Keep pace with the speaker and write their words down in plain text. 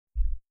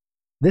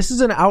This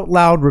is an out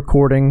loud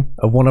recording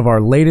of one of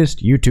our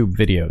latest YouTube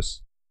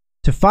videos.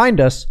 To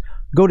find us,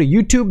 go to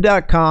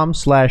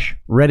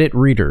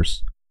youtube.com/redditreaders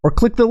or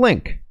click the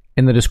link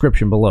in the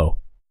description below.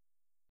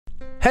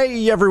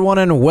 Hey everyone,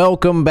 and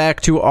welcome back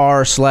to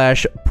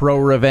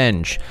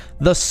r/ProRevenge,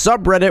 the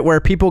subreddit where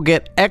people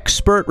get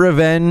expert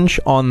revenge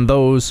on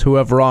those who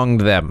have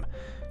wronged them.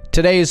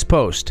 Today's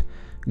post: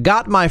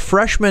 got my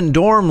freshman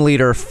dorm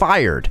leader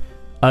fired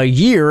a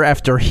year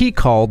after he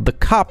called the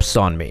cops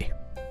on me.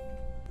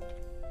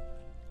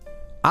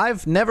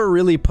 I've never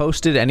really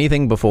posted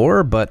anything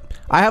before, but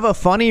I have a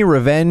funny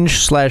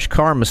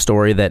revenge/karma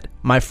story that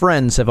my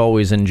friends have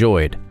always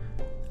enjoyed.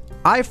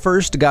 I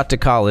first got to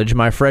college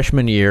my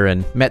freshman year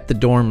and met the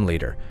dorm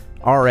leader,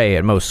 RA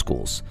at most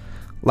schools.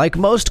 Like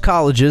most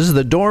colleges,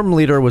 the dorm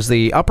leader was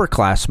the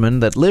upperclassman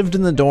that lived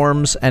in the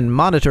dorms and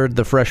monitored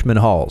the freshman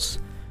halls.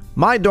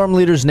 My dorm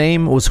leader's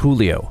name was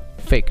Julio,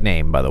 fake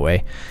name by the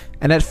way,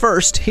 and at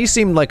first he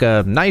seemed like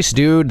a nice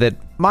dude that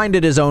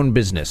minded his own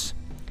business.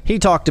 He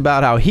talked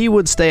about how he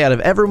would stay out of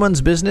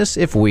everyone's business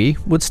if we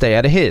would stay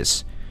out of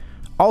his.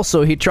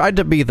 Also, he tried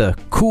to be the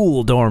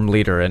cool dorm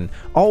leader and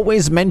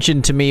always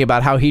mentioned to me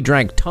about how he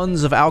drank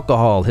tons of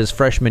alcohol his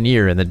freshman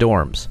year in the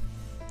dorms.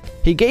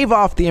 He gave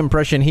off the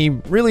impression he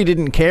really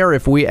didn't care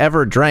if we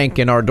ever drank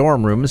in our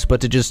dorm rooms, but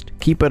to just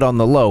keep it on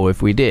the low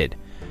if we did.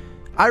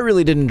 I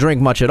really didn't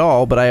drink much at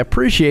all, but I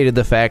appreciated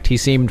the fact he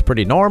seemed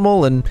pretty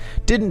normal and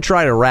didn't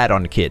try to rat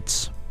on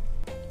kids.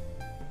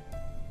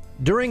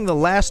 During the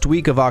last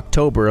week of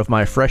October of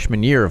my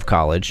freshman year of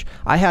college,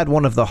 I had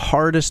one of the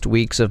hardest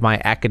weeks of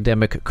my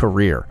academic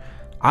career.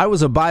 I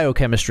was a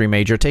biochemistry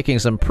major taking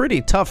some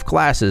pretty tough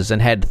classes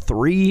and had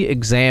 3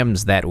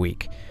 exams that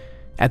week.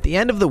 At the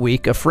end of the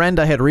week, a friend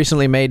I had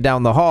recently made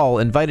down the hall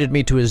invited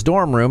me to his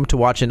dorm room to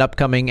watch an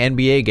upcoming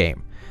NBA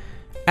game.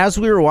 As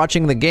we were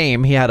watching the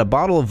game, he had a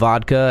bottle of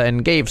vodka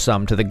and gave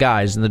some to the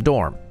guys in the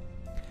dorm.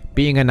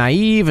 Being a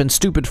naive and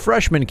stupid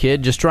freshman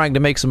kid just trying to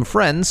make some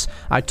friends,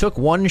 I took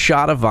 1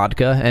 shot of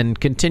vodka and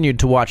continued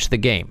to watch the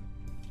game.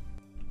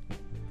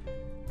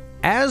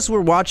 As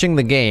we're watching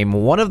the game,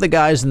 one of the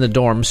guys in the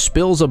dorm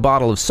spills a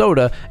bottle of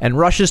soda and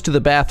rushes to the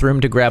bathroom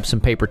to grab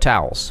some paper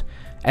towels.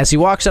 As he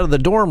walks out of the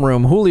dorm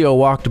room, Julio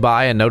walked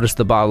by and noticed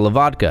the bottle of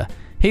vodka.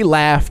 He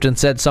laughed and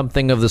said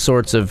something of the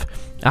sorts of,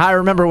 "I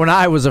remember when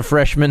I was a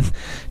freshman,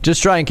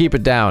 just try and keep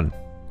it down."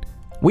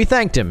 We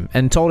thanked him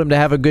and told him to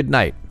have a good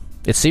night.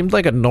 It seemed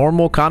like a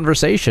normal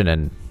conversation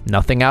and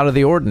nothing out of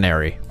the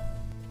ordinary.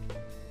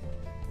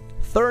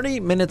 30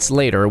 minutes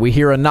later, we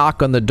hear a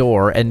knock on the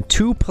door and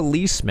 2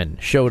 policemen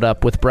showed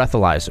up with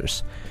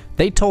breathalyzers.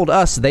 They told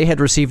us they had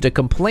received a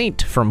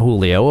complaint from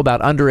Julio about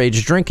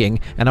underage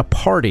drinking and a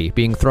party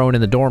being thrown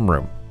in the dorm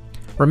room.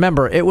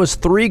 Remember, it was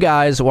 3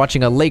 guys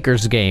watching a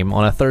Lakers game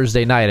on a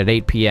Thursday night at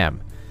 8 p.m.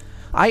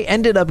 I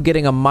ended up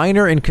getting a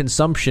minor in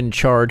consumption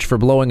charge for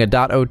blowing a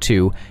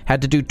 .02,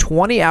 had to do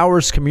 20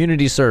 hours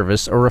community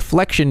service, a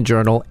reflection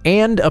journal,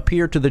 and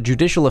appear to the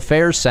Judicial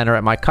Affairs Center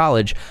at my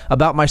college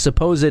about my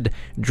supposed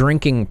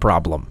drinking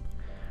problem.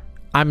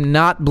 I'm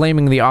not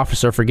blaming the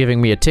officer for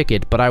giving me a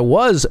ticket, but I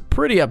was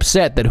pretty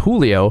upset that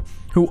Julio,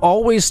 who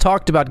always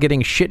talked about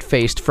getting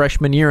shit-faced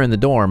freshman year in the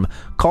dorm,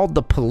 called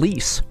the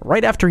police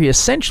right after he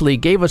essentially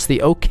gave us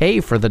the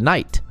okay for the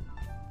night.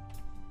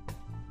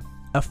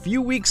 A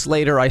few weeks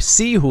later, I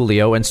see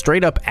Julio and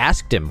straight up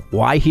asked him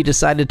why he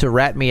decided to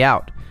rat me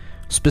out.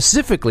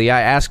 Specifically,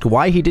 I asked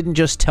why he didn't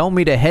just tell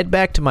me to head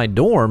back to my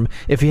dorm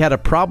if he had a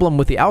problem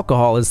with the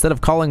alcohol instead of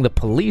calling the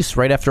police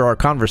right after our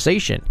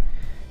conversation.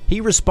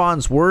 He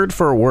responds word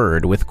for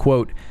word with,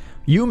 quote,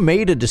 "You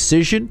made a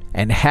decision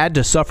and had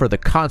to suffer the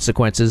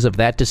consequences of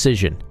that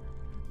decision."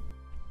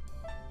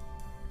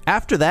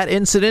 After that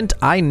incident,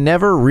 I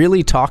never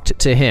really talked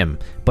to him,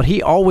 but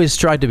he always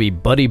tried to be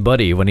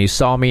buddy-buddy when he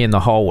saw me in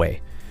the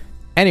hallway.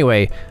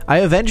 Anyway,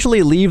 I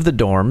eventually leave the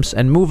dorms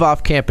and move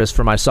off campus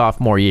for my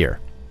sophomore year.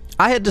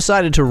 I had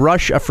decided to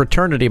rush a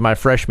fraternity my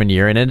freshman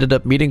year and ended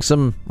up meeting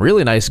some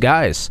really nice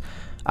guys.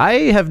 I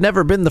have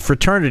never been the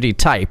fraternity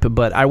type,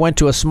 but I went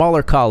to a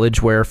smaller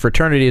college where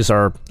fraternities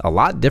are a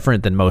lot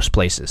different than most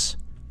places.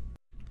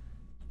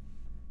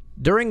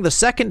 During the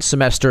second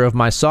semester of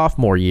my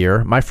sophomore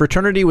year, my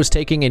fraternity was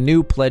taking a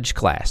new pledge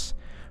class.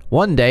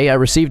 One day, I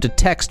received a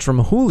text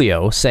from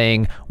Julio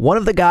saying, "One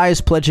of the guys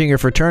pledging your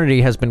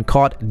fraternity has been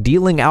caught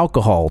dealing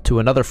alcohol to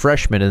another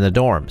freshman in the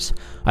dorms.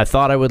 I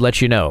thought I would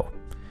let you know."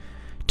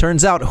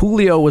 Turns out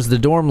Julio was the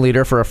dorm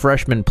leader for a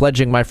freshman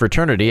pledging my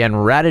fraternity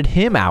and ratted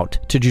him out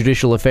to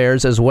Judicial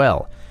Affairs as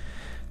well.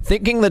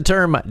 Thinking the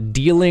term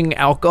dealing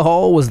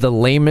alcohol was the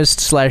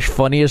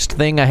lamest/funniest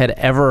thing I had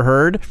ever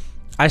heard,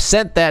 I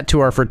sent that to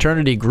our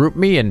fraternity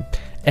GroupMe and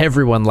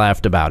everyone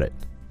laughed about it.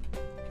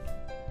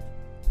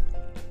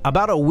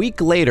 About a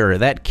week later,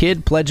 that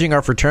kid pledging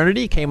our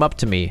fraternity came up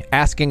to me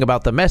asking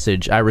about the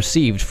message I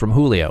received from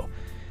Julio.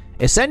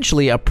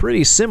 Essentially, a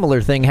pretty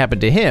similar thing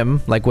happened to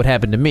him like what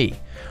happened to me.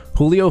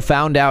 Julio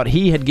found out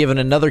he had given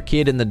another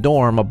kid in the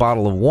dorm a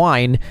bottle of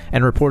wine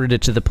and reported it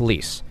to the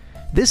police.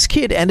 This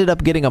kid ended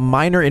up getting a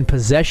minor in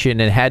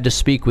possession and had to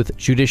speak with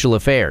Judicial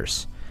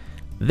Affairs.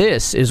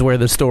 This is where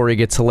the story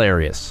gets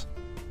hilarious.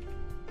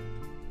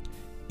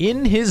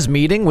 In his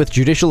meeting with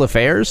Judicial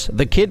Affairs,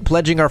 the kid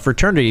pledging our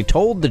fraternity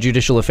told the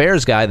Judicial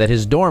Affairs guy that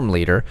his dorm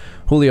leader,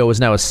 Julio was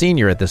now a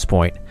senior at this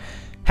point,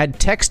 had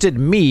texted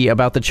me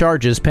about the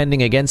charges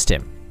pending against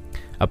him.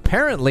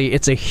 Apparently,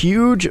 it's a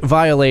huge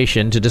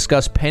violation to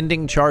discuss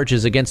pending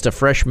charges against a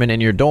freshman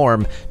in your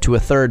dorm to a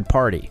third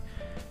party.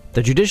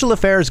 The Judicial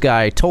Affairs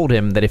guy told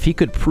him that if he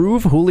could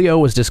prove Julio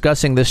was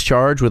discussing this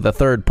charge with a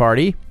third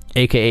party,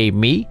 aka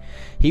me,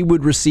 he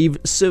would receive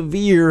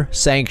severe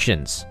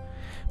sanctions.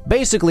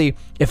 Basically,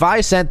 if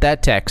I sent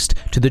that text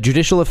to the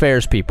Judicial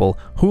Affairs people,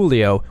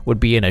 Julio would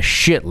be in a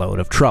shitload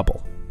of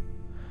trouble.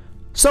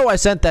 So I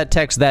sent that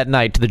text that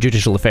night to the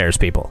Judicial Affairs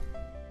people.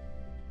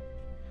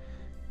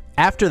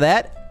 After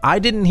that, I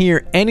didn't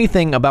hear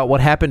anything about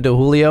what happened to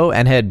Julio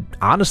and had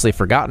honestly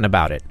forgotten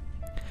about it.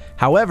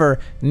 However,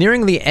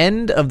 nearing the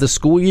end of the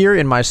school year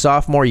in my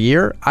sophomore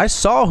year, I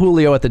saw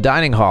Julio at the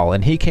dining hall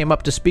and he came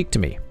up to speak to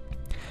me.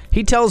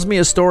 He tells me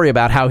a story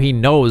about how he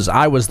knows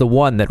I was the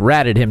one that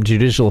ratted him to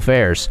Judicial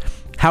Affairs,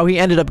 how he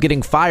ended up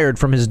getting fired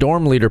from his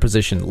dorm leader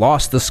position,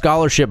 lost the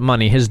scholarship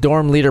money his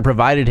dorm leader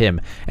provided him,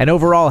 and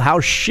overall how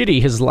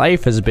shitty his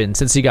life has been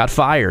since he got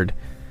fired.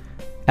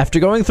 After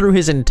going through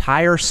his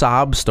entire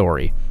sob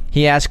story,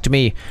 he asked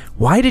me,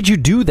 "Why did you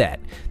do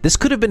that? This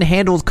could have been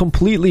handled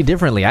completely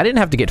differently. I didn't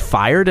have to get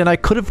fired, and I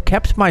could have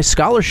kept my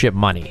scholarship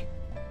money."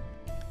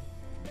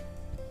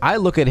 I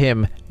look at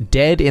him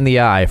dead in the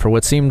eye for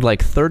what seemed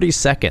like 30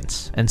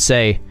 seconds and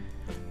say,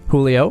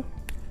 "Julio,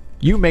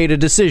 you made a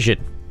decision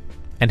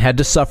and had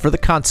to suffer the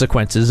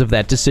consequences of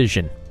that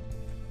decision."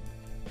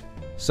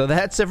 So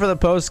that's it for the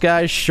post,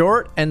 guys.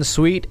 Short and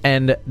sweet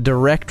and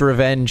direct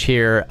revenge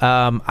here.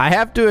 I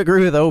have to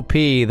agree with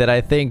OP that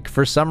I think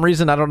for some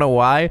reason, I don't know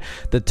why,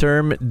 the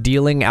term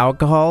dealing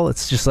alcohol,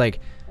 it's just like,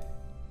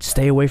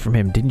 stay away from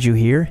him. Didn't you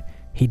hear?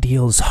 He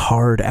deals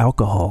hard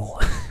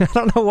alcohol. I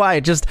don't know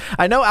why.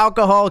 I know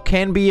alcohol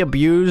can be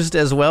abused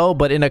as well,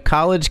 but in a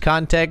college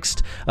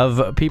context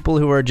of people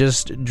who are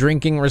just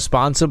drinking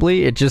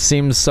responsibly, it just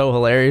seems so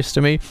hilarious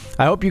to me.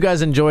 I hope you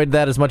guys enjoyed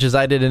that as much as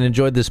I did and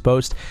enjoyed this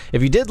post.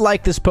 If you did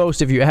like this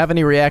post, if you have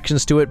any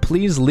reactions to it,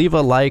 please leave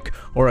a like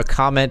or a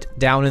comment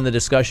down in the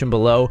discussion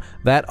below.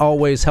 That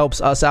always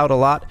helps us out a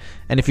lot.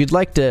 And if you'd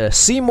like to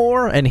see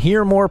more and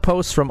hear more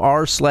posts from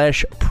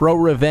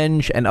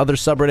r/ProRevenge and other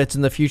subreddits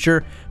in the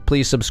future,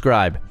 please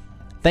subscribe.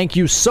 Thank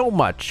you so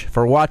much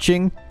for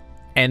watching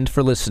and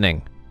for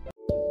listening.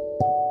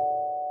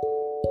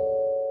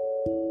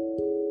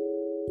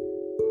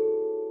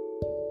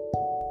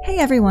 Hey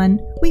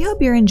everyone, we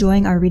hope you're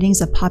enjoying our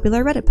readings of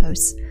popular Reddit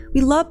posts. We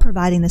love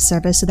providing this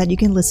service so that you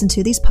can listen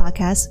to these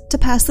podcasts to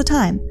pass the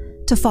time,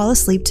 to fall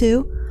asleep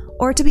to,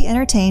 or to be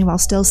entertained while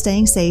still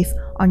staying safe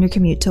on your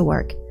commute to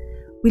work.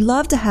 We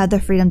love to have the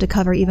freedom to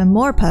cover even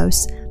more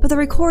posts, but the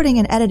recording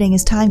and editing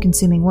is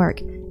time-consuming work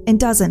and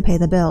doesn't pay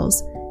the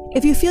bills.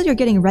 If you feel you're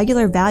getting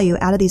regular value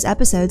out of these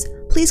episodes,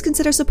 please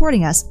consider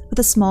supporting us with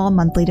a small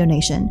monthly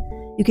donation.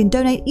 You can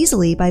donate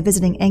easily by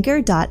visiting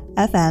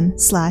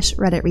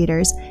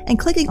anchor.fm/redditreaders and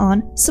clicking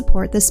on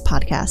Support This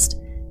Podcast.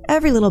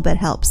 Every little bit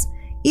helps,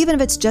 even if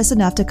it's just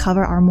enough to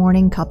cover our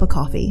morning cup of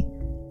coffee.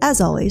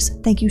 As always,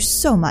 thank you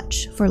so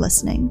much for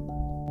listening.